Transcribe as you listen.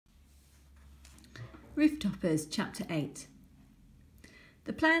Rooftoppers Chapter 8.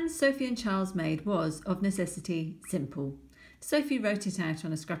 The plan Sophie and Charles made was, of necessity, simple. Sophie wrote it out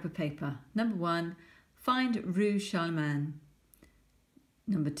on a scrap of paper. Number 1, find Rue Charlemagne.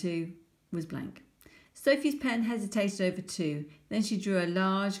 Number 2 was blank. Sophie's pen hesitated over 2, then she drew a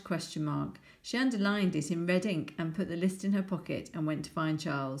large question mark. She underlined it in red ink and put the list in her pocket and went to find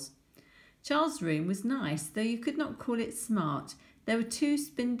Charles. Charles' room was nice, though you could not call it smart. There were 2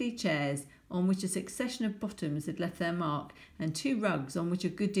 spindly chairs on which a succession of bottoms had left their mark, and 2 rugs on which a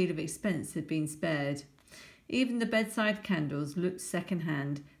good deal of expense had been spared. Even the bedside candles looked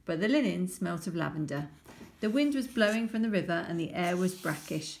second-hand, but the linen smelt of lavender. The wind was blowing from the river and the air was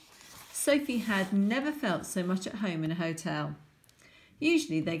brackish. Sophie had never felt so much at home in a hotel.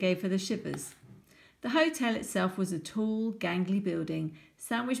 Usually they gave her the shivers. The hotel itself was a tall, gangly building,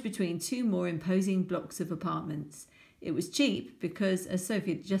 sandwiched between 2 more imposing blocks of apartments. It was cheap because, as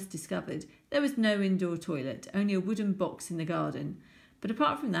Sophie had just discovered, there was no indoor toilet, only a wooden box in the garden. But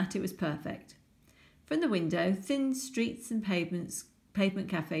apart from that, it was perfect. From the window, thin streets and pavement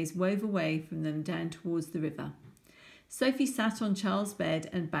cafes wove away from them down towards the river. Sophie sat on Charles' bed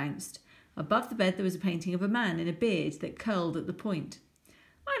and bounced. Above the bed there was a painting of a man in a beard that curled at the point.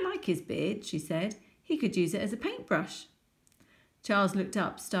 "I like his beard," she said. "He could use it as a paintbrush." Charles looked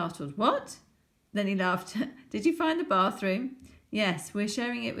up, startled. "What?" Then he laughed. "Did you find the bathroom?" "Yes, we're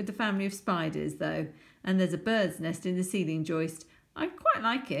sharing it with the family of spiders, though, and there's a bird's nest in the ceiling joist. I quite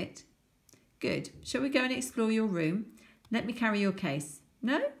like it." "Good. Shall we go and explore your room? Let me carry your case."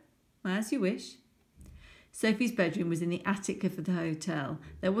 "No?" "As you wish." Sophie's bedroom was in the attic of the hotel.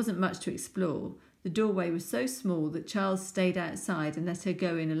 There wasn't much to explore. The doorway was so small that Charles stayed outside and let her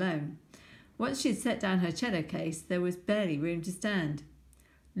go in alone. Once she had set down her cello case, there was barely room to stand.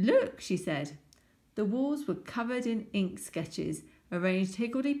 "Look," she said. The walls were covered in ink sketches, arranged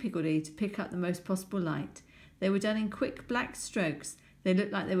higgledy-piggledy to pick up the most possible light. They were done in quick black strokes. They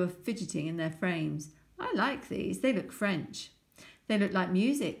looked like they were fidgeting in their frames. "I like these. They look French." "They look like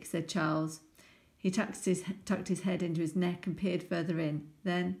music," said Charles. He tucked his head into his neck and peered further in.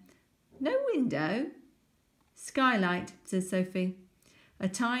 Then, "No window?" "Skylight," said Sophie. A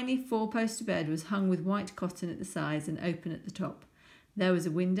tiny 4-poster bed was hung with white cotton at the sides and open at the top. There was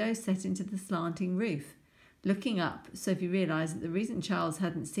a window set into the slanting roof. Looking up, Sophie realised that the reason Charles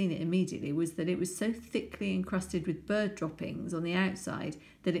hadn't seen it immediately was that it was so thickly encrusted with bird droppings on the outside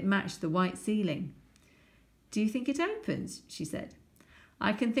that it matched the white ceiling. "Do you think it opens?" she said.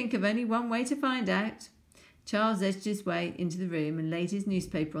 "I can think of only one way to find out." Charles edged his way into the room and laid his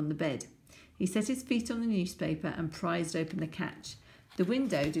newspaper on the bed. He set his feet on the newspaper and prized open the catch. The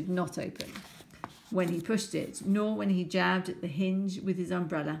window did not open when he pushed it, nor when he jabbed at the hinge with his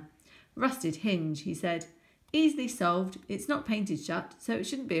umbrella. "Rusted hinge," he said. "Easily solved. It's not painted shut, so it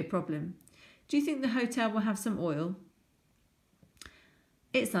shouldn't be a problem. Do you think the hotel will have some oil?"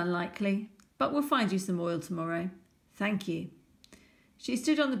 "It's unlikely, but we'll find you some oil tomorrow." "Thank you." She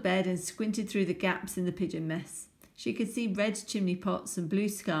stood on the bed and squinted through the gaps in the pigeon mess. She could see red chimney pots and blue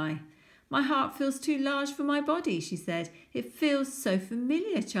sky. "My heart feels too large for my body," she said. "It feels so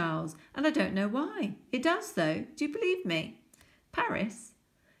familiar, Charles, and I don't know why. It does, though. Do you believe me?" "Paris?"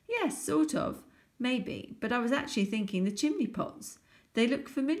 "Yes, sort of. Maybe, but I was actually thinking the chimney pots. They look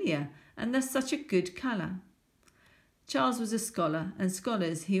familiar, and they're such a good colour." Charles was a scholar, and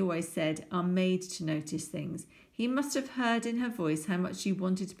scholars, he always said, are made to notice things. He must have heard in her voice how much she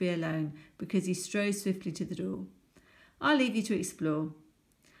wanted to be alone, because he strode swiftly to the door. "I'll leave you to explore."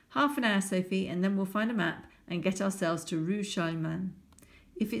 "Half an hour, Sophie, and then we'll find a map and get ourselves to Rue Charlemagne.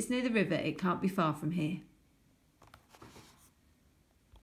 If it's near the river, it can't be far from here."